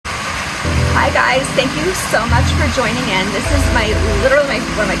Hi guys, thank you so much for joining in. This is literally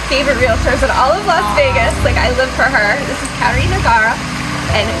one of my favorite realtors in all of Las Vegas. Like, I live for her. This is Kaori Nagao,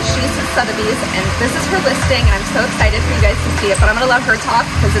 and she's at Sotheby's, and this is her listing, and I'm so excited for you guys to see it, but I'm gonna let her talk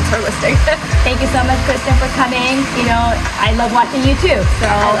because it's her listing. Thank you so much, Kristen, for coming. You know, I love watching you too. So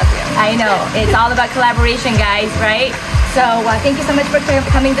I love you. I know, it's all about collaboration, guys, right? So thank you so much for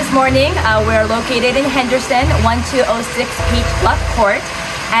coming this morning. We're located in Henderson, 1206 Peach Bluff Ct.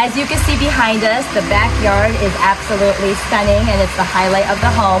 As you can see behind us, the backyard is absolutely stunning, and it's the highlight of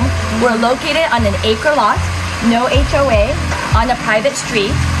the home. We're located on an acre lot, no HOA, on a private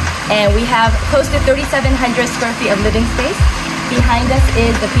street, and we have close to 3,700 square feet of living space. Behind us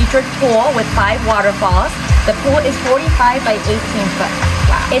is the featured pool with 5 waterfalls. The pool is 45 by 18 foot.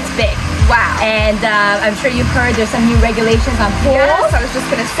 Wow. It's big. Wow. And I'm sure you've heard there's some new regulations on pools. Yes, I was just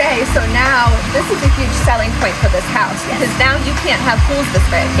gonna say, so now this is a huge selling point for this house, because now you can't have pools this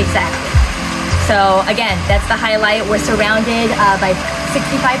big. Exactly. So again, that's the highlight. We're surrounded by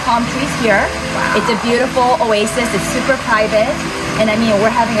 65 palm trees here. Wow. It's a beautiful oasis. It's super private. And I mean,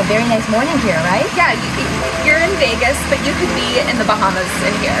 we're having a very nice morning here, right? Yeah, you're in Vegas, but you could be in the Bahamas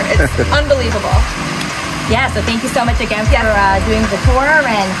in here. It's unbelievable. Yeah, so thank you so much again for doing the tour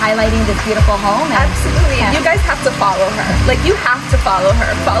and highlighting this beautiful home. And absolutely. And you guys have to follow her. Like, you have to follow her.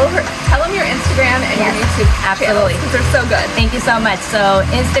 Follow her. Tell them your Instagram and your YouTube absolutely. channels, because they're so good. Thank you so much. So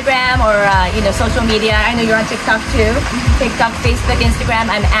Instagram or social media. I know you're on TikTok too. TikTok, Facebook,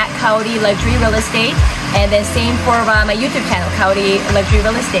 Instagram. I'm at KaoriLuxuryRealEstate. And then same for my YouTube channel,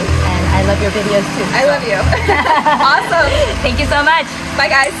 KaoriLuxuryRealEstate. And I love your videos too. I love you. Awesome. Thank you so much.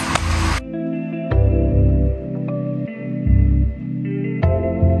 Bye guys.